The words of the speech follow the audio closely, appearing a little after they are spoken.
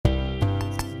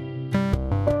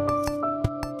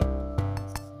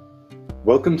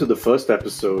Welcome to the first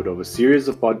episode of a series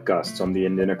of podcasts on the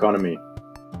Indian economy.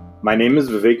 My name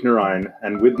is Vivek Narayan,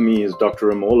 and with me is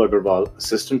Dr. Amol Agarwal,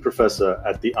 Assistant Professor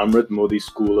at the Amrit Modi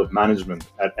School of Management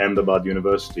at Ahmedabad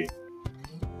University.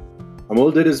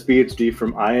 Amol did his PhD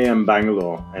from IIM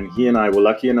Bangalore, and he and I were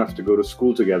lucky enough to go to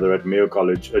school together at Mayo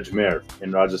College, Ajmer,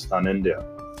 in Rajasthan, India,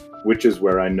 which is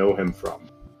where I know him from.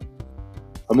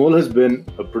 Amol has been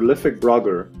a prolific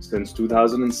blogger since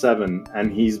 2007,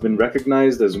 and he's been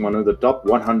recognized as one of the top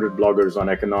 100 bloggers on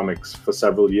economics for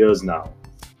several years now.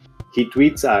 He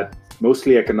tweets at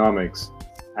Mostly Economics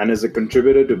and is a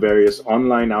contributor to various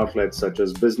online outlets such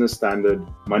as Business Standard,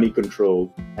 Money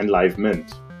Control, and Live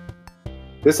Mint.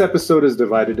 This episode is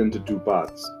divided into two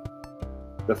parts.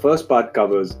 The first part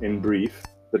covers, in brief,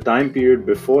 the time period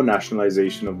before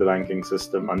nationalization of the banking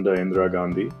system under Indira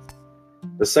Gandhi.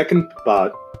 The second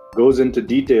part goes into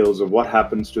details of what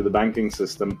happens to the banking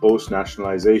system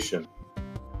post-nationalization.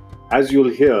 As you'll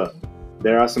hear,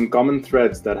 there are some common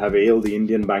threads that have ailed the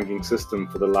Indian banking system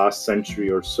for the last century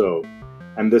or so,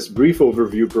 and this brief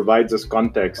overview provides us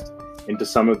context into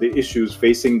some of the issues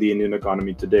facing the Indian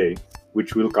economy today,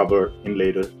 which we'll cover in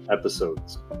later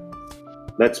episodes.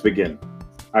 Let's begin.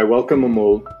 I welcome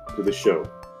Amol to the show.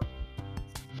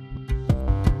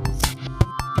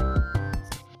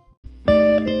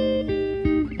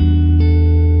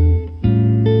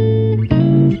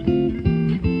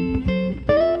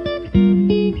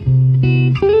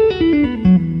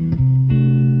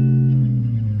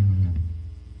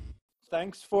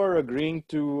 Thanks for agreeing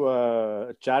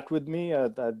to chat with me.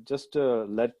 Just to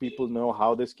let people know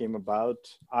how this came about.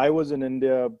 I was in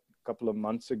India a couple of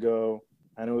months ago,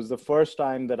 and it was the first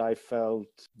time that I felt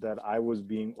that I was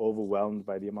being overwhelmed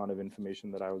by the amount of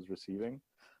information that I was receiving.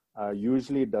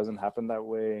 Usually it doesn't happen that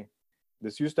way.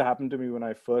 This used to happen to me when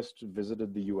I first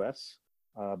visited the US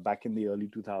back in the early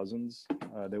 2000s.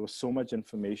 There was so much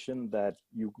information that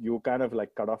you were kind of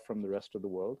like cut off from the rest of the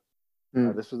world.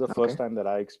 This was the first time that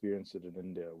I experienced it in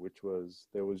India,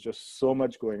 there was just so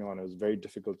much going on. It was very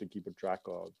difficult to keep a track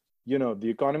of. You know, the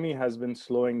economy has been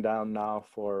slowing down now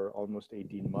for almost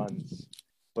 18 months,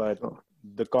 but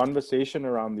the conversation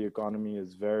around the economy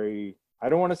is I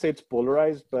don't want to say it's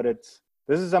polarized, but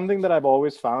this is something that I've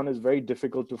always found is very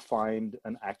difficult to find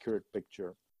an accurate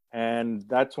picture. And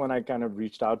that's when I kind of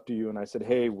reached out to you and I said,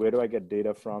 hey, where do I get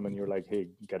data from? And you're like, hey,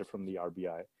 get it from the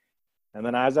RBI. And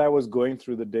then as I was going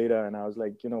through the data and I was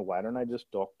like, why don't I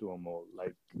just talk to Amol?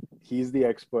 Like, he's the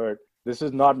expert. This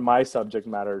is not my subject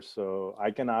matter. So I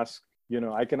can ask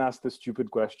the stupid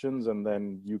questions and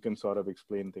then you can sort of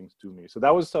explain things to me. So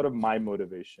that was sort of my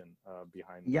motivation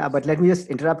behind Yeah, this. but let me just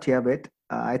interrupt here a bit.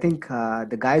 I think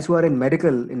the guys who are in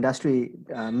medical industry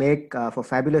make for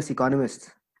fabulous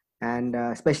economists and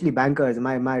especially bankers.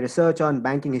 My research on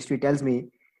banking history tells me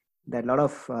that a lot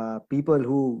of people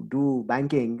who do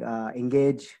banking a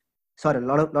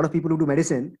lot of people who do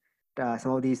medicine,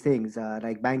 some of these things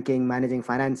like banking, managing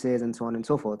finances, and so on and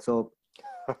so forth. So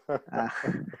uh,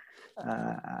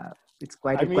 it's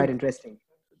quite interesting.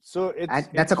 So And it's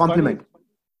that's a funny. compliment.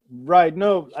 Right.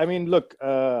 No, I mean, look,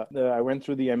 I went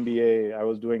through the MBA. I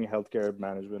was doing healthcare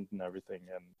management and everything.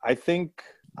 And I think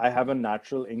I have a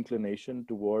natural inclination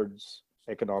towards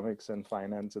economics and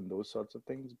finance and those sorts of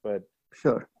things. But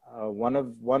Sure. one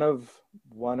of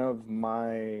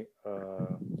my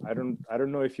I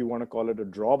don't know if you want to call it a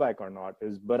drawback or not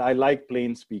but I like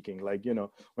plain speaking. Like,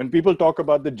 when people talk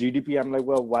about the GDP, I'm like,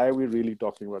 well, why are we really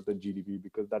talking about the GDP?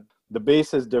 Because that the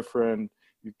base is different.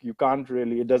 You can't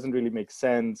really, it doesn't really make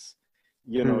sense.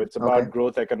 It's about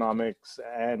growth economics,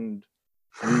 and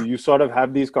you sort of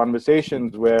have these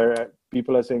conversations where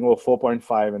people are saying, oh,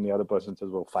 4.5, and the other person says,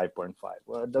 well, 5.5.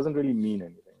 Well, it doesn't really mean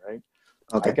anything, right?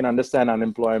 Okay. I can understand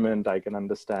unemployment. I can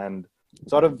understand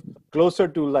sort of closer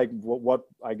to like what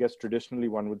I guess traditionally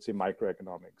one would say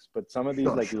microeconomics. But some of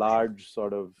these large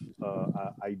sort of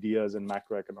ideas and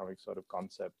macroeconomic sort of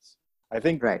concepts, I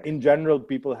think in general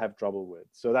people have trouble with.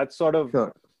 So that's sort of,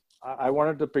 I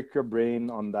wanted to pick your brain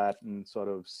on that and sort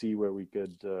of see where we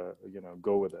could,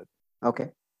 go with it. Okay.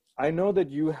 I know that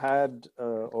you had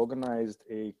organized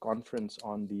a conference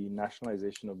on the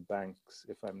nationalization of banks,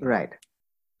 if I'm not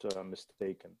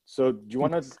mistaken. So do you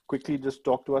want to quickly just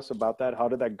talk to us about that? How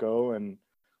did that go? And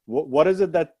what is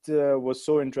it that was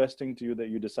so interesting to you that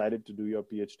you decided to do your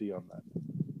PhD on that?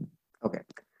 Okay.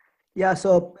 Yeah.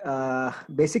 So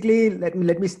basically, let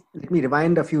me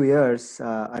rewind a few years,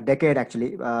 a decade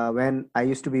actually, when I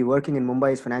used to be working in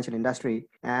Mumbai's financial industry,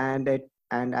 and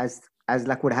as as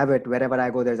luck would have it, wherever I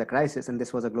go, there's a crisis. And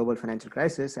this was a global financial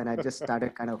crisis. And I just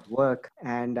started kind of work.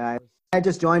 And I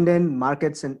just joined in.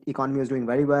 Markets and economy was doing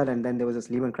very well. And then there was this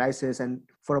Lehman crisis. And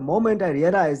for a moment, I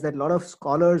realized that a lot of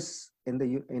scholars in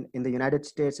the United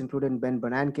States, including Ben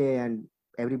Bernanke and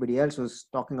everybody else, was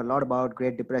talking a lot about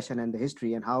Great Depression and the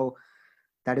history and how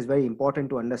that is very important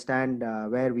to understand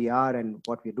where we are and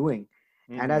what we're doing.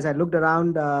 And as I looked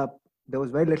around, there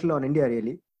was very little on India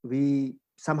really. We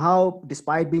somehow,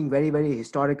 despite being very, very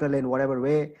historical in whatever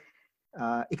way,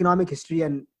 economic history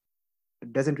and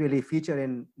doesn't really feature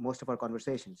in most of our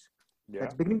conversations. Yeah.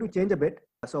 That's beginning to change a bit.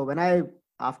 So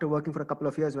after working for a couple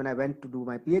of years, when I went to do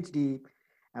my PhD,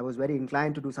 I was very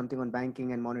inclined to do something on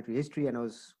banking and monetary history, and I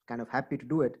was kind of happy to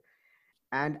do it.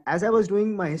 And as I was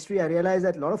doing my history, I realized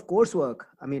that a lot of coursework,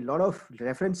 a lot of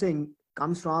referencing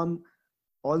comes from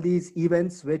all these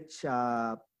events, which,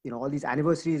 all these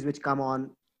anniversaries which come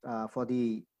on for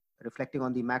the reflecting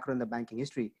on the macro and the banking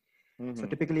history. So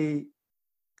typically,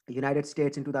 United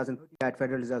States in 2030 at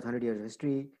Federal Reserve's 100 years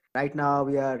history. Right now,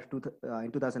 we are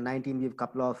in 2019. We have a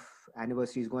couple of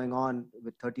anniversaries going on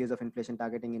with 30 years of inflation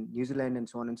targeting in New Zealand and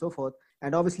so on and so forth.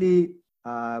 And obviously,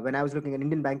 when I was looking at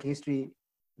Indian banking history,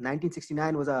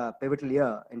 1969 was a pivotal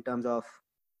year in terms of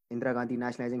Indira Gandhi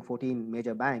nationalizing 14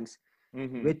 major banks,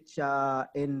 which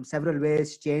in several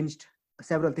ways changed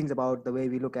several things about the way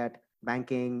we look at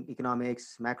banking,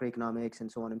 economics, macroeconomics,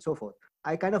 and so on and so forth.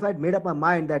 I kind of had made up my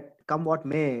mind that come what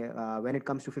may, when it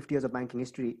comes to 50 years of banking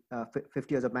history,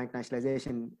 50 years of bank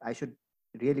nationalization, I should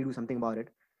really do something about it.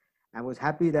 I was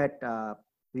happy that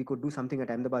we could do something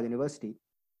at Ahmedabad University,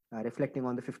 reflecting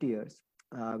on the 50 years.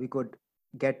 We could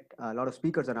get a lot of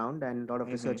speakers around and a lot of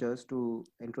researchers to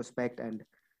introspect and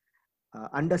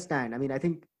understand. I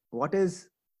think what is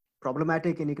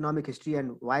problematic in economic history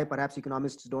and why perhaps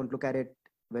economists don't look at it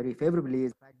very favorably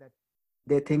is the fact that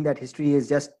they think that history is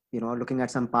just looking at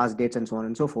some past dates and so on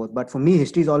and so forth. But for me,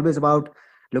 history is always about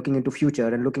looking into future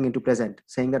and looking into present,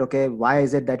 saying that, okay, why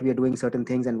is it that we are doing certain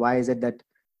things and why is it that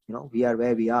we are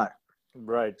where we are.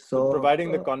 Right. So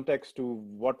providing the context to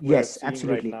what we're seeing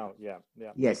absolutely. right now.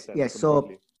 Yeah. Yes.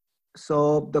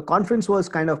 So the conference was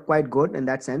kind of quite good in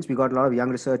that sense. We got a lot of young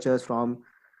researchers from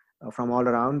all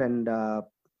around, and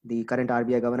the current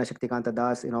RBI Governor Shaktikanta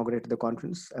Das inaugurated the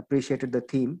conference, appreciated the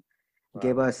theme,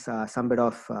 gave us some bit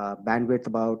of bandwidth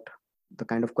about the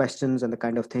kind of questions and the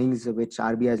kind of things which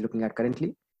RBI is looking at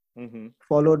currently,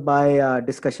 followed by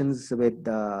discussions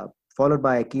followed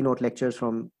by keynote lectures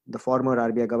from the former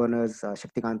RBI governors,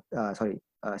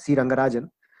 C. Rangarajan,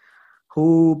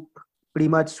 who pretty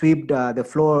much swept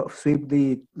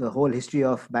the whole history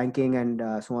of banking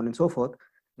and so on and so forth,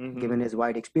 given his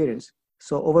wide experience.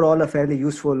 So overall, a fairly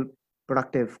useful,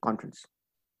 productive conference.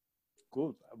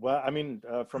 Cool. Well,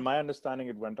 from my understanding,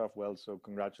 it went off well. So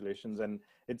congratulations. And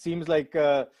it seems like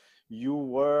you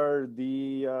were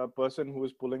the person who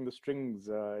was pulling the strings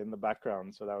in the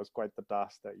background. So that was quite the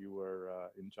task that you were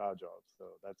in charge of. So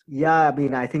that's cool. Yeah.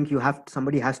 I think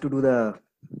somebody has to do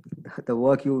the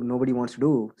work nobody wants to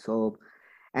do. So,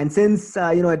 and since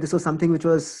this was something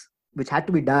which had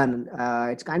to be done,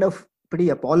 it's kind of pretty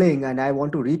appalling. And I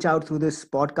want to reach out through this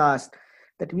podcast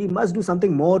that we must do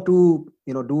something more to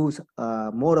do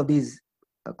more of these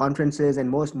conferences and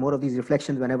more of these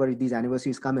reflections whenever these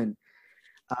anniversaries come in.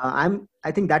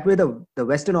 I think that way the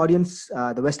Western audience,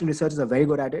 the Western researchers are very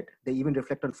good at it. They even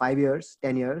reflect on 5 years,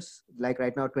 10 years. Like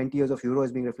right now, 20 years of Euro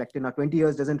is being reflected. Now, 20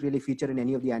 years doesn't really feature in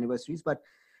any of the anniversaries, but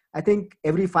I think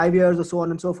every 5 years or so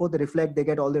on and so forth, they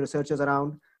get all the researchers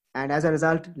around. And as a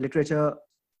result, literature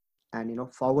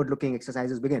and forward-looking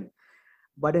exercises begin.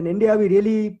 But in India, we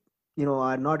really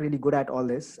are not really good at all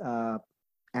this.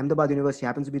 Ahmedabad University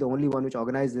happens to be the only one which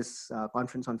organized this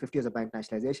conference on 50 years of bank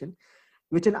nationalization,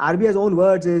 which in RBI's own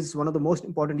words is one of the most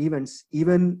important events,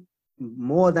 even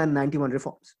more than 91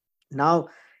 reforms. Now,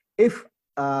 if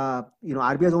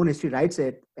RBI's own history writes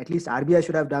it, at least RBI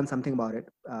should have done something about it.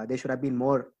 There should have been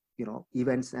more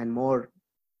events and more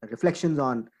reflections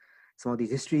on some of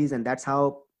these histories, and that's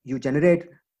how you generate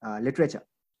literature.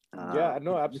 Yeah,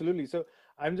 no, absolutely. So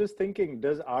I'm just thinking,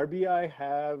 does RBI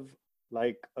have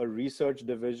like a research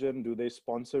division? Do they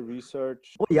sponsor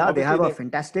research? Oh yeah, obviously, they have a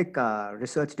fantastic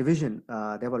research division.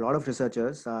 They have a lot of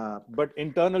researchers. But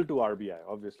internal to RBI,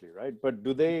 obviously, right? But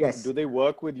do they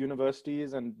work with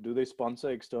universities and do they sponsor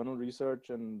external research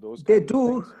and those kinds of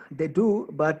things? They do,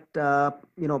 but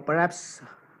perhaps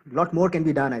a lot more can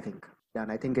be done, I think. Yeah,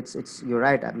 and I think it's you're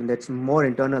right. It's more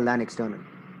internal than external.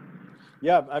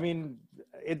 Yeah,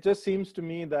 it just seems to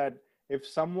me that if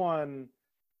someone,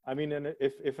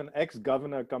 if an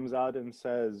ex-governor comes out and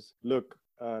says, look,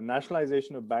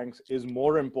 nationalization of banks is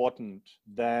more important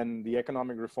than the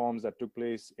economic reforms that took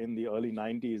place in the early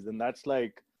 90s, then that's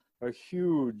like a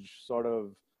huge sort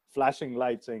of flashing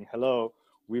light saying, hello,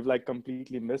 we've like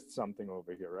completely missed something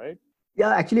over here, right?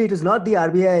 Yeah, actually, it is not the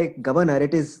RBI governor.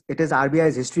 It is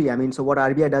RBI's history. I mean, so what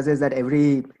RBI does is that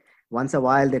every once a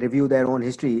while they review their own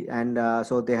history, and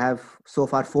so they have so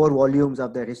far 4 volumes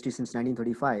of their history since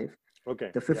 1935.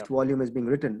 Okay. The fifth volume is being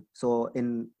written. So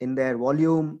in their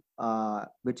volume,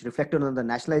 which reflected on the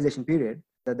nationalization period,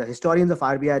 the historians of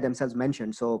RBI themselves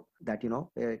mentioned so that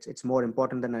it's more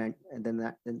important than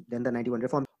the 91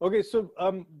 reform. Okay, so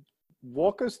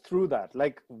walk us through that.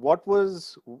 Like, what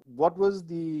was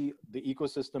the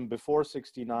ecosystem before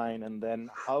 69, and then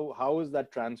how is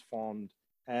that transformed,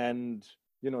 and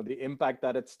the impact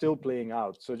that it's still playing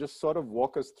out. So just sort of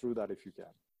walk us through that if you can.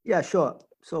 Yeah, sure.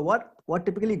 So what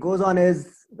typically goes on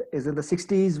is in the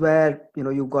 60s, where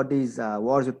you've got these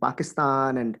wars with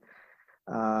Pakistan and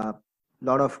a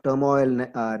lot of turmoil.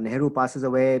 Nehru passes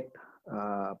away.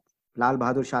 Lal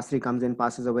Bahadur Shastri comes in,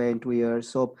 passes away in 2 years.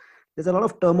 So there's a lot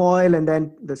of turmoil, and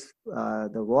then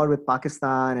the war with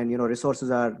Pakistan, and resources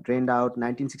are drained out.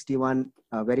 1961,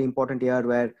 a very important year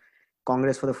where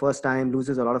Congress for the first time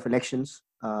loses a lot of elections.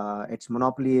 Its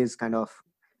monopoly is kind of,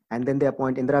 and then they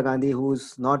appoint Indira Gandhi,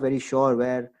 who's not very sure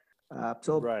where.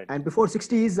 Right. And before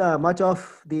 60s, much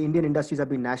of the Indian industries have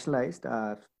been nationalized.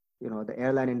 The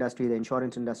airline industry, the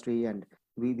insurance industry, and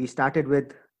we started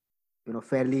with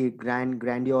fairly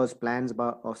grandiose plans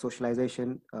of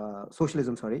socialism,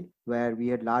 where we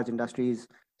had large industries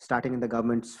starting in the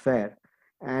government sphere.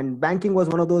 And banking was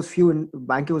one of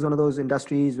those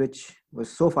industries which was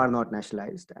so far not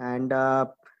nationalized. And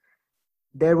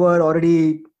there were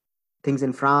already things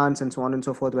in France and so on and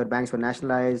so forth where banks were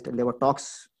nationalized, and there were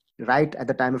talks right at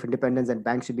the time of independence that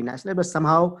banks should be nationalized, but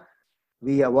somehow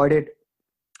we avoided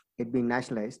it being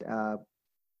nationalized.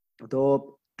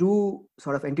 Though two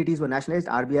sort of entities were nationalized,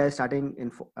 RBI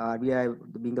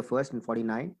being the first in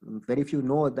 49. Very few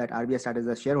know that RBI started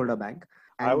as a shareholder bank.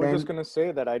 And I was just going to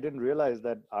say that I didn't realize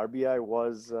that RBI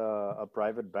was a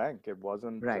private bank. It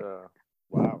wasn't. Right.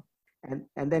 Wow.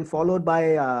 And then followed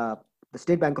by the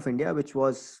State Bank of India, which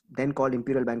was then called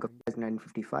Imperial Bank of India in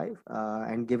 1955,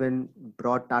 and given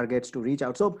broad targets to reach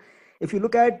out. So if you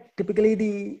look at typically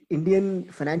the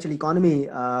Indian financial economy,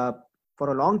 for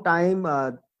a long time,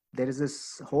 there is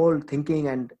this whole thinking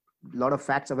and a lot of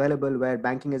facts available where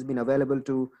banking has been available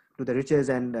to the riches,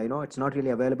 and it's not really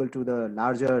available to the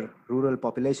larger rural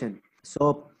population.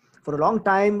 So for a long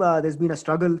time, there's been a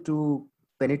struggle to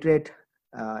penetrate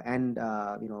and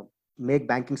make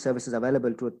banking services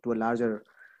available to a larger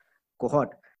cohort.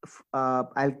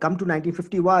 I'll come to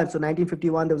 1951. So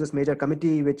 1951, there was this major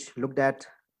committee which looked at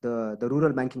the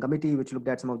Rural Banking Committee, which looked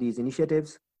at some of these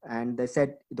initiatives, and they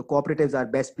said the cooperatives are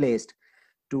best placed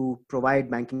to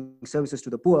provide banking services to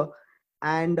the poor,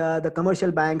 and the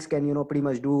commercial banks can pretty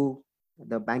much do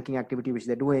the banking activity which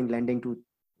they're doing, lending to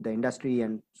the industry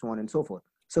and so on and so forth.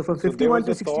 So from 51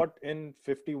 to 60, thought in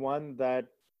 51 that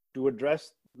to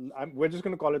address, we're just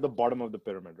going to call it the bottom of the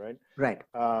pyramid, right? Right.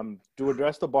 To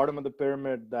address the bottom of the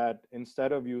pyramid, that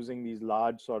instead of using these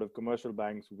large sort of commercial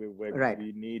banks,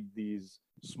 we need these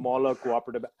smaller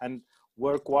cooperative. And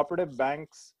were cooperative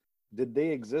banks, did they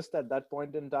exist at that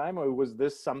point in time, or was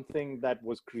this something that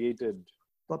was created?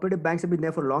 Cooperative banks have been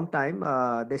there for a long time.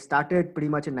 They started pretty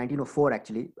much in 1904,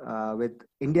 actually, with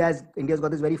India's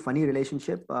got this very funny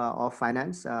relationship of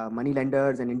finance. Money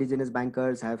lenders and indigenous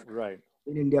bankers have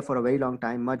in India for a very long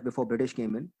time, much before British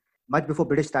came in, much before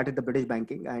British started the British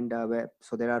banking. And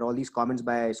so there are all these comments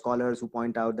by scholars who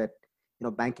point out that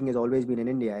banking has always been in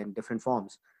India in different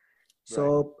forms.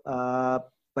 So,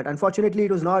 but unfortunately,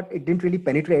 it didn't really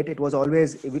penetrate. It was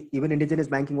always, even indigenous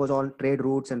banking was on trade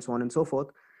routes and so on and so forth,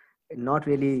 not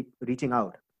really reaching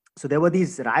out. So there were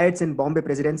these riots in Bombay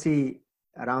Presidency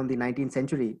around the 19th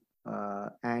century,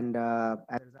 and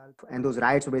those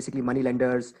riots were basically money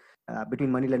lenders,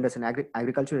 between money lenders and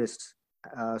agriculturists,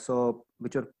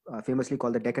 which were famously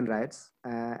called the Deccan Riots.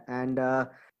 And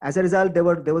as a result, there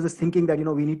was this thinking that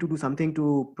we need to do something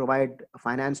to provide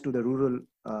finance to the rural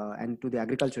and to the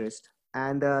agriculturist.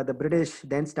 And the British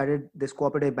then started this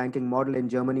cooperative banking model in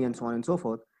Germany and so on and so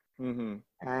forth. Mm-hmm.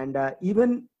 And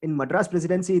even in Madras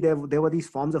Presidency, there were these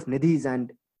forms of nidhis,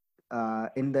 and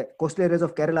in the coastal areas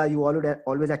of Kerala, you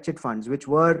always had chit funds, which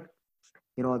were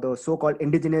the so-called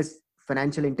indigenous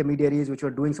financial intermediaries which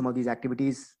were doing some of these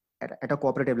activities at a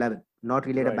cooperative level, not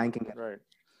really at a banking level. Right.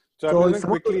 So I'm going to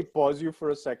quickly pause you for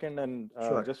a second, and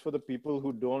just for the people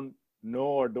who don't know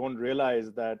or don't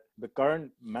realize that the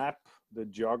current map, the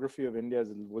geography of India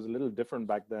was a little different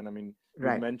back then. I mean,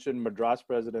 you mentioned Madras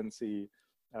Presidency.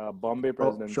 Bombay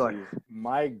Oh, sure. presidency.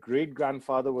 My great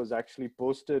grandfather was actually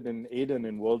posted in Aden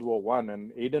in World War One,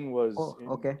 and Aden Oh,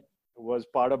 okay. was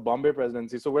part of Bombay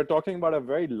presidency. So we're talking about a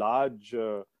very large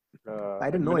I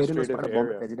didn't know Aden was administrative part of Bombay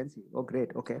area. presidency. Oh,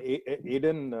 great. Okay.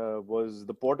 Aden was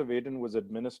the port of Aden was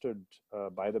administered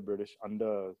by the British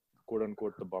under quote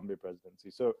unquote the Bombay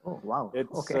presidency. So Oh, wow.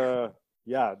 it's Okay.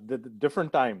 yeah, the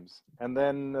different times. And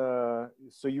then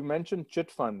so you mentioned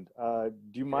chit fund.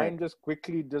 Do you mind Right. just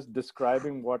quickly just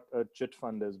describing what a chit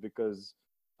fund is? Because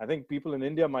I think people in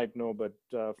India might know, but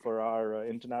for our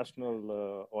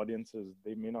international audiences,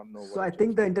 they may not know So what a I chit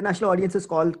think the fund is. international audiences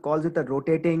calls it the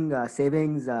rotating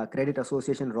savings credit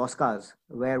association (ROSCAs),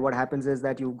 where what happens is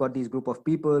that you've got these group of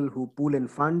people who pool in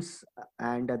funds,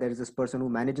 and there is this person who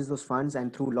manages those funds,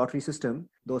 and through lottery system,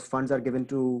 those funds are given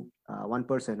to one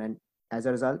person, and as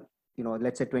a result,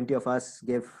 let's say 20 of us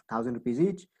give 1,000 rupees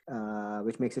each,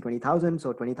 which makes it 20,000.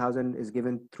 So 20,000 is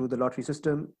given through the lottery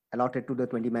system, allotted to the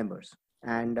 20 members,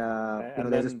 and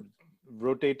And there's this. then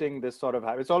rotating this sort of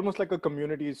habit. It's almost like a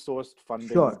community sourced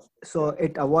funding. Sure. So Yeah.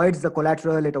 it avoids the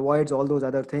collateral, it avoids all those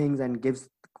other things and gives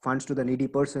funds to the needy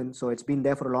person. So it's been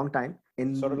there for a long time.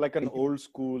 Sort of like an In old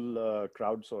school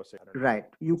crowdsourcing. right,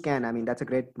 you can. I mean, that's a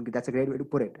great way to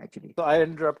put it, actually. So I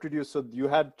interrupted you. So you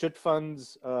had chit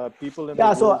funds, people in the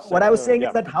Yeah. So rural what I was sector. saying is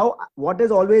Yeah. that how what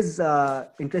has always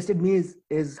interested me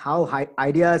is how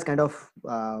ideas kind of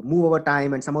move over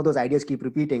time, and some of those ideas keep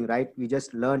repeating. Right. We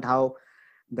just learned how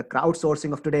the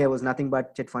crowdsourcing of today was nothing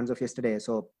but chit funds of yesterday.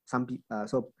 So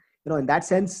in that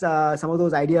sense, some of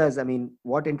those ideas, I mean,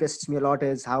 what interests me a lot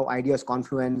is how ideas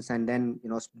confluence and then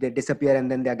they disappear and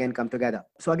then they again come together.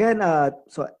 So again,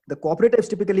 so the cooperatives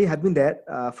typically have been there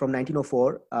from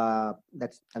 1904.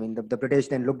 That's I mean the British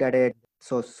then looked at it.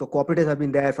 So cooperatives have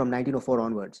been there from 1904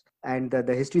 onwards, and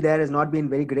the history there has not been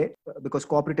very great because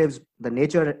cooperatives, the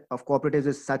nature of cooperatives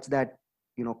is such that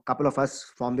a couple of us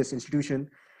form this institution,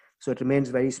 so it remains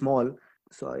very small.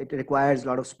 So it requires a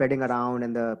lot of spreading around,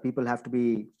 and the people have to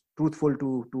be truthful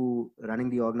to running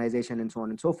the organization and so on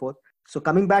and so forth. So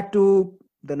coming back to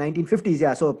the 1950s,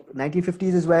 yeah, so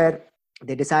 1950s is where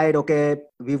they decide, okay,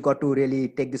 we've got to really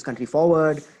take this country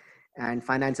forward, and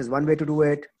finance is one way to do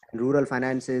it, and rural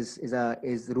finance is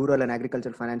rural and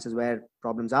agricultural finance is where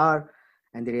problems are,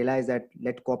 and they realize that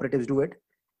let cooperatives do it.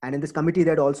 And in this committee,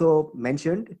 they had also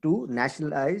mentioned to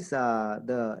nationalize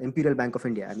the Imperial Bank of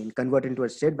India. I mean, convert into a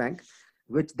state bank,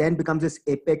 which then becomes this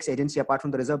apex agency apart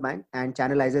from the Reserve Bank and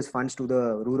channelizes funds to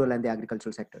the rural and the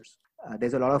agricultural sectors.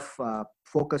 There's a lot of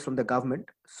focus from the government.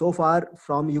 So far,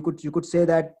 from you could say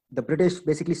that the British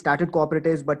basically started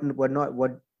cooperatives, but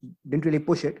didn't really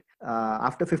push it.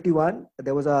 After 51,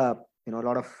 there was a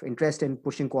lot of interest in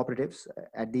pushing cooperatives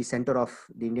at the center of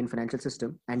the Indian financial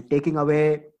system and taking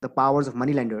away the powers of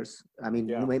money lenders. I mean,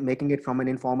 Yeah. making it from an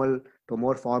informal to a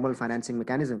more formal financing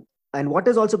mechanism. And what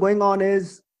is also going on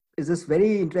is this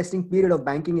very interesting period of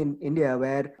banking in India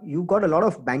where you got a lot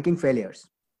of banking failures.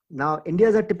 Now, India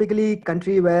is a typically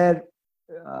country where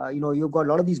you've got a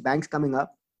lot of these banks coming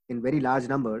up in very large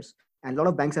numbers, and a lot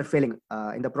of banks are failing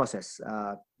in the process.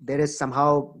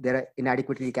 They're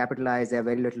inadequately capitalized. They have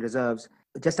very little reserves.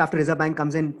 Just after Reserve Bank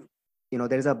comes in,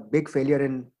 there is a big failure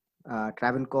in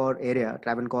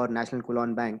Travancore National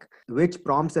Kulon Bank, which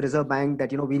prompts the Reserve Bank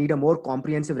that we need a more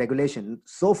comprehensive regulation.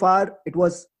 So far, it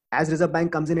was as Reserve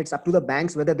Bank comes in, it's up to the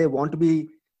banks whether they want to be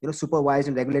supervised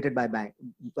and regulated by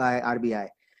RBI. Right.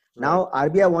 Now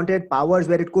RBI wanted powers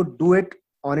where it could do it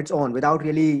on its own without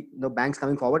really banks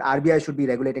coming forward. RBI should be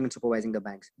regulating and supervising the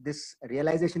banks. This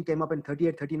realization came up in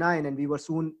 38, 39, and we were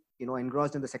soon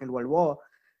engrossed in the Second World War,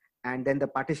 and then the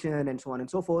partition and so on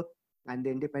and so forth, and the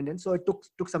independence. So it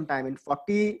took some time. In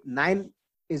 49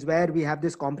 is where we have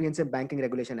this Comprehensive Banking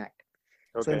Regulation Act.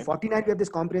 Okay. So in 49 we have this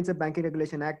Comprehensive Banking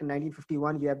Regulation Act. In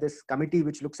 1951 we have this committee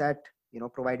which looks at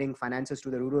providing finances to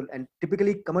the rural, and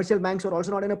typically commercial banks are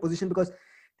also not in a position because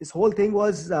this whole thing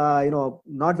was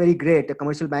not very great. The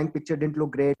commercial bank picture didn't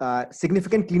look great.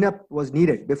 Significant cleanup was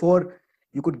needed before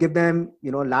you could give them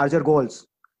larger goals.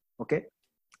 Okay,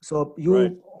 so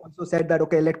you also said that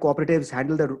okay, let cooperatives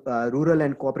handle the rural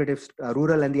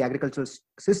and the agricultural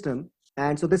system.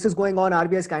 And so this is going on.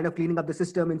 RBI is kind of cleaning up the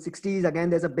system. In 60s, again,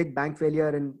 there's a big bank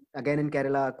failure in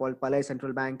Kerala called Palai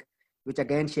Central Bank, which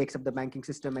again shakes up the banking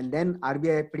system. And then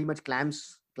RBI pretty much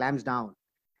clams down.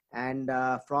 And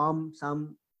from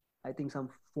some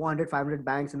 400, 500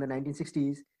 banks in the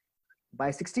 1960s,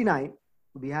 by 69,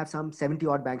 we have some 70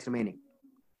 odd banks remaining.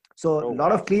 So a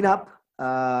lot of cleanup,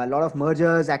 a lot of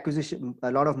mergers,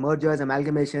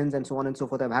 amalgamations, and so on and so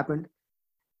forth have happened.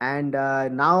 And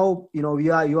now we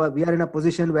are in a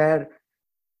position where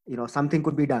something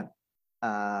could be done.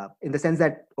 in the sense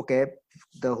that, okay,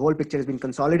 the whole picture has been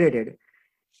consolidated.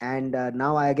 And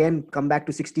now I again come back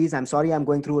to 60s. I'm sorry, I'm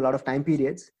going through a lot of time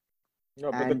periods.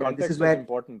 No, but the And this is context is where,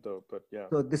 important though. But yeah.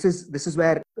 so this is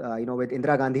where, with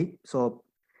Indira Gandhi. So,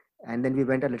 and then we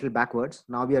went a little backwards.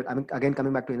 Now we are, I mean, again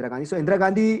coming back to Indira Gandhi. So Indira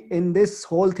Gandhi in this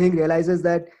whole thing realizes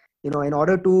that, in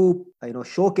order to,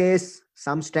 showcase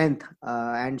some strength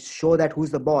and show that who's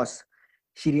the boss,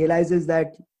 she realizes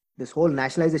that this whole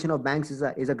nationalization of banks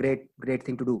is a great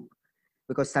thing to do,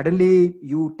 because suddenly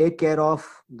you take care of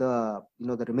the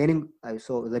remaining.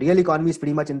 So the real economy is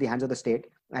pretty much in the hands of the state,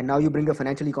 and now you bring a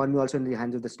financial economy also in the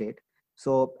hands of the state.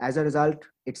 So as a result,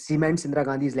 it cements Indira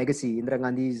Gandhi's legacy, Indira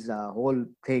Gandhi's whole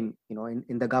thing,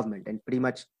 in the government, and pretty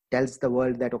much tells the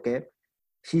world that, okay,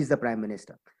 she's the prime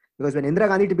minister. Because when Indira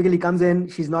Gandhi typically comes in,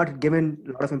 she's not given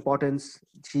a lot of importance.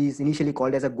 She's initially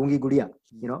called as a gungi gudiya,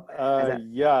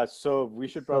 Yeah, so we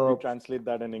should probably so translate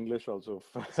that in English also.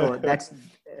 so that's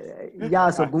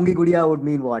yeah. So gungi gudiya would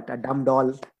mean what? A dumb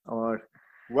doll, or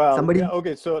Well, somebody. yeah,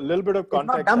 okay. So a little bit of It's not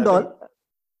context, dumb I think.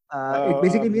 doll. It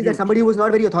basically means that Mute. somebody who was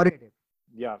not very authoritative.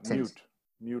 Yeah, Sense.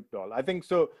 mute doll. I think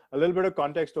so. A little bit of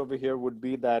context over here would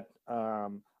be that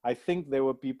I think there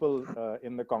were people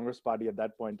in the Congress party at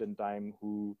that point in time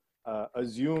who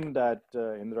assumed that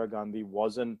Indira Gandhi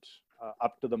wasn't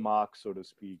up to the mark, so to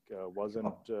speak,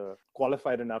 wasn't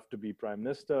qualified enough to be prime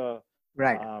minister.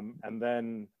 Right. And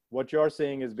then what you're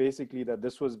saying is basically that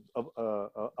this was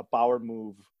a power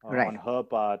move Right. on her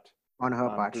part. On her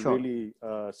part, to sure. really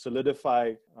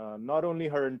solidify not only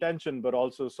her intention, but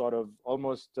also sort of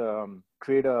almost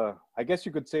create I guess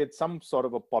you could say it's some sort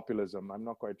of a populism. I'm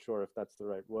not quite sure if that's the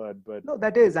right word, but No,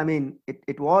 that is, I mean,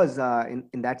 it was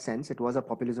in that sense, it was a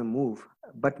populism move.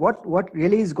 But what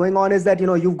really is going on is that,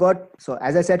 you've got, so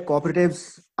as I said,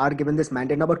 cooperatives are given this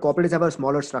mandate now, but cooperatives have a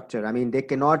smaller structure. I mean, they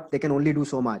can only do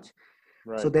so much.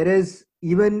 right. So there is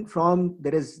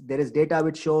data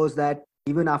which shows that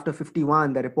even after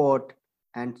 51, the report,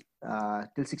 and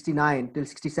till 69, till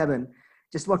 67,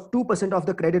 just about 2% of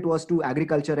the credit was to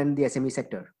agriculture and the SME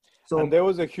sector. So, and there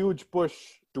was a huge push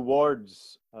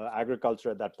towards agriculture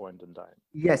at that point in time.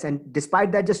 Yes, and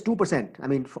despite that, just 2%. I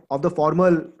mean, of the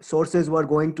formal sources were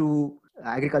going to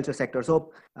agriculture sector.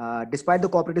 So despite the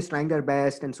cooperatives trying their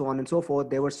best and so on and so forth,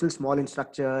 they were still small in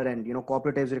structure, and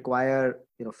cooperatives require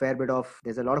fair bit of,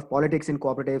 there's a lot of politics in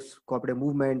cooperative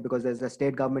movement, because there's the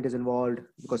state government is involved,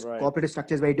 because right. cooperative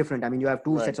structure is very different. I mean, you have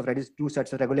two right. sets of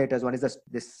regulators. One is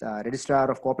this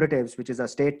registrar of cooperatives, which is a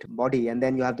state body, and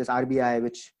then you have this RBI,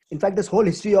 which in fact this whole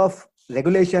history of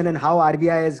regulation and how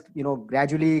RBI has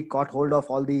gradually got hold of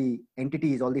all the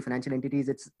entities, all the financial entities,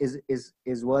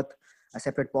 is worth a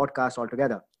separate podcast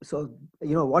altogether. So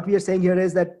what we are saying here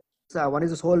is that one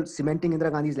is this whole cementing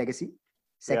Indira Gandhi's legacy.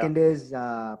 Second is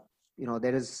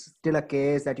there is still a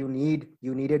case that you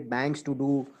needed banks to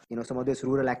do some of this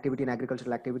rural activity and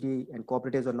agricultural activity, and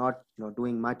cooperatives are not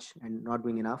doing much and not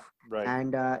doing enough. Right.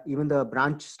 And even the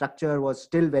branch structure was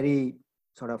still very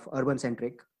sort of urban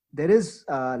centric. There is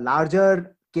a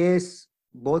larger case,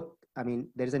 both, I mean,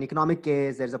 there is an economic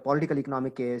case, there's a political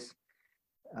economic case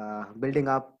building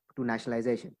up to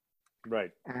nationalization.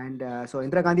 Right. And so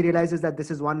Indira Gandhi realizes that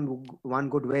this is one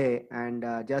good way, and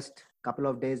just a couple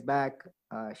of days back,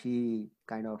 she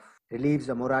kind of relieves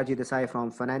Morarji Desai from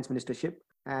finance ministership,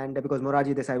 and because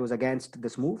Morarji Desai was against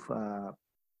this move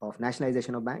of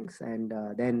nationalization of banks, and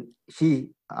then she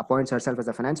appoints herself as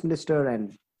a finance minister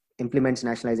and implements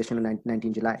nationalization on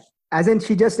 19 July. As in,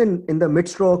 she just in the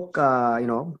mid-stroke,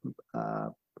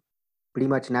 pretty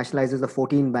much nationalizes the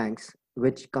 14 banks,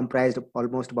 which comprised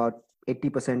almost about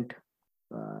 80%,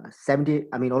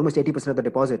 almost 80% of the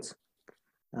deposits.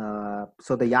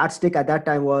 So the yardstick at that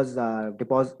time was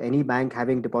any bank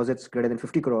having deposits greater than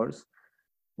 50 crores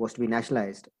was to be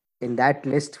nationalized. In that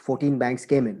list, 14 banks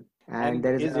came in. And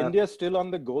there is India still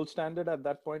on the gold standard at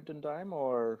that point in time,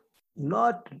 or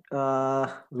not?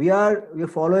 We're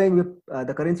following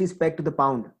the currency is pegged to the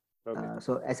pound. Okay.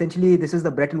 So essentially, this is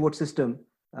the Bretton Woods system,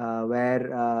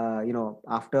 where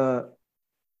after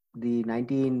the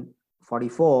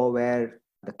 1944, where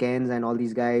the Keynes and all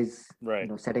these guys, right.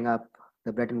 Setting up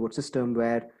the Bretton Woods system,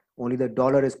 where only the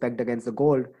dollar is pegged against the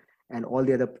gold, and all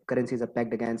the other currencies are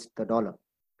pegged against the dollar.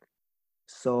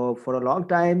 So for a long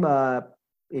time,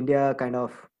 India kind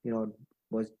of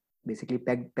was basically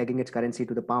pegging its currency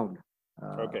to the pound.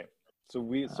 Okay. So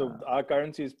our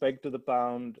currency is pegged to the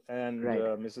pound, and right.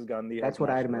 Mrs. Gandhi. That's has what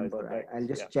I remember. that I'll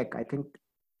just check. I think,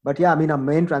 but yeah, I mean, our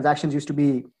main transactions used to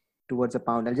be towards a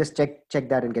pound. I'll just check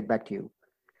that and get back to you.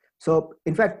 So,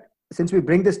 in fact, since we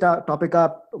bring this topic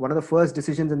up, one of the first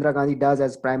decisions Indira Gandhi does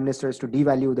as prime minister is to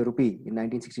devalue the rupee in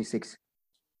 1966.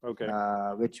 Okay.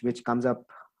 which comes up,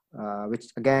 which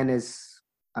again is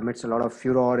amidst a lot of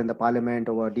furor in the parliament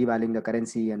over devaluing the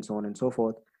currency and so on and so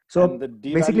forth. So And the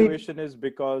basically, devaluation is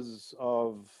because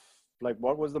of, like,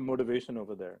 what was the motivation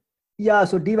over there? yeah,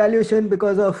 so devaluation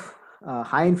because of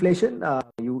high inflation.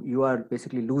 You are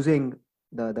basically losing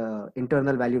the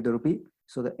internal value of the rupee.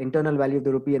 So the internal value of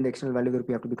the rupee and the external value of the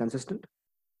rupee have to be consistent.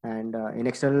 And in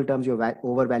external terms, you're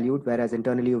overvalued, whereas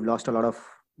internally you've lost a lot of,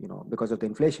 because of the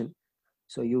inflation.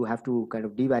 So you have to kind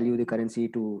of devalue the currency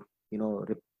to,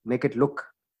 make it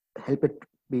help it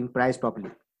being priced properly.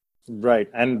 Right.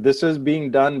 And this is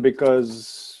being done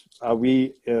because are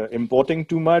we importing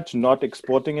too much, not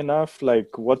exporting enough?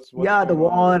 Like, what's Yeah, the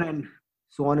going on over war there? and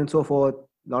so on and so forth.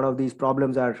 A lot of these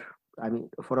problems are, I mean,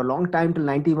 for a long time till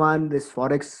 91, this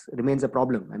forex remains a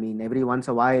problem. I mean, every once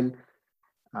a while,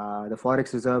 the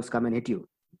forex reserves come and hit you,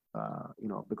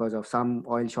 because of some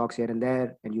oil shocks here and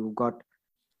there, and you've got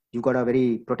a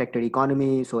very protected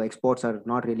economy, so exports are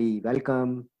not really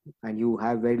welcome, and you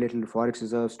have very little forex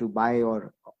reserves to buy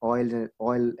or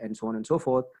oil and so on and so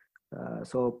forth.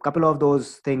 So a couple of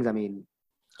those things. I mean,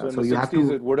 So in so the you have 60s,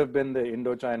 to, it would have been the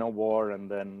Indochina War, and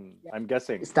then yeah, I'm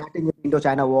guessing. starting with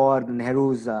Indochina War,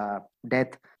 Nehru's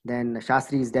death, then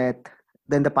Shastri's death,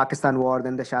 then the Pakistan War,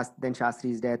 then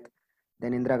Shastri's death,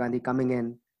 then Indira Gandhi coming in,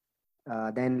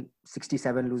 then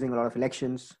 67 losing a lot of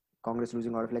elections, Congress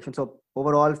losing a lot of elections. So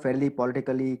overall, fairly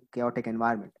politically chaotic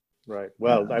environment. Right.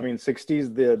 Well, I mean,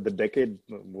 60s, the decade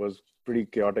was pretty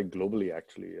chaotic globally,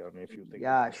 actually. I mean, if you think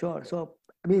Yeah, about it. sure. So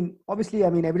I mean, obviously,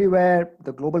 everywhere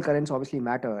the global currents obviously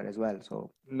matter as well.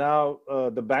 So Now,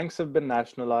 the banks have been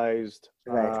nationalized.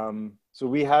 right. So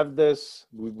we have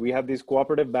these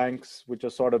cooperative banks which are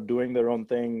sort of doing their own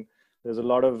thing. There's a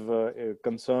lot of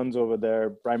concerns over there,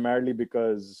 primarily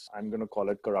because I'm going to call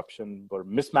it corruption, or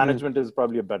Hmm. mismanagement is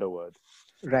probably a better word.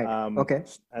 Right. Um, Okay.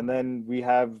 and then we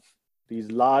have these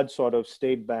large sort of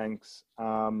state banks.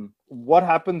 What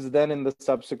happens then in the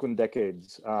subsequent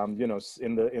decades? In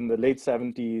the late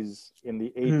 70s, in the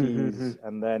Hmm, hmm, hmm. 80s,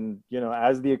 and then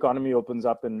as the economy opens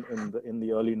up in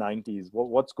the early 90s,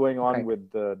 what's going on Right.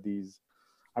 with these?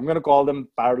 I'm going to call them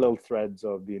parallel threads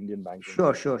of the Indian banking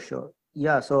Sure, system. sure, sure.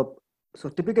 Yeah, so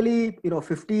typically,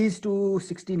 50s to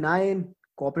 69,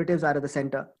 cooperatives are at the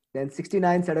center. Then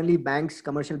 69, suddenly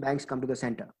commercial banks come to the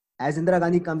center. As Indira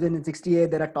Gandhi comes in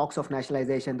 68, there are talks of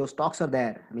nationalization. Those talks are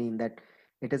there. I mean, that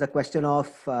it is a question of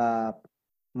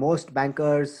most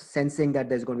bankers sensing that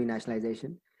there's going to be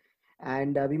nationalization.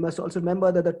 And we must also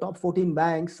remember that the top 14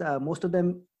 banks, most of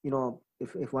them,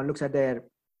 if one looks at their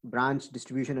branch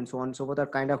distribution and so on and so forth, are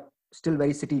kind of still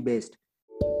very city based.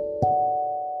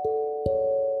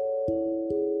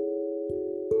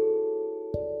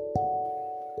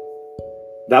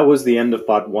 That was the end of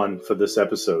part one for this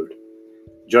episode.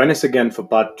 Join us again for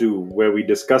part two, where we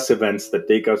discuss events that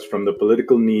take us from the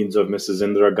political needs of Mrs.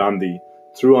 Indira Gandhi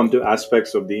through onto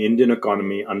aspects of the Indian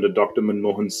economy under Dr.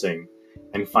 Manmohan Singh,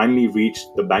 and finally reach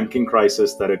the banking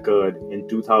crisis that occurred in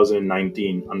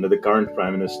 2019 under the current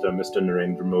Prime Minister, Mr.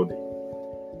 Narendra Modi.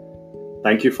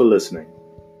 Thank you for listening.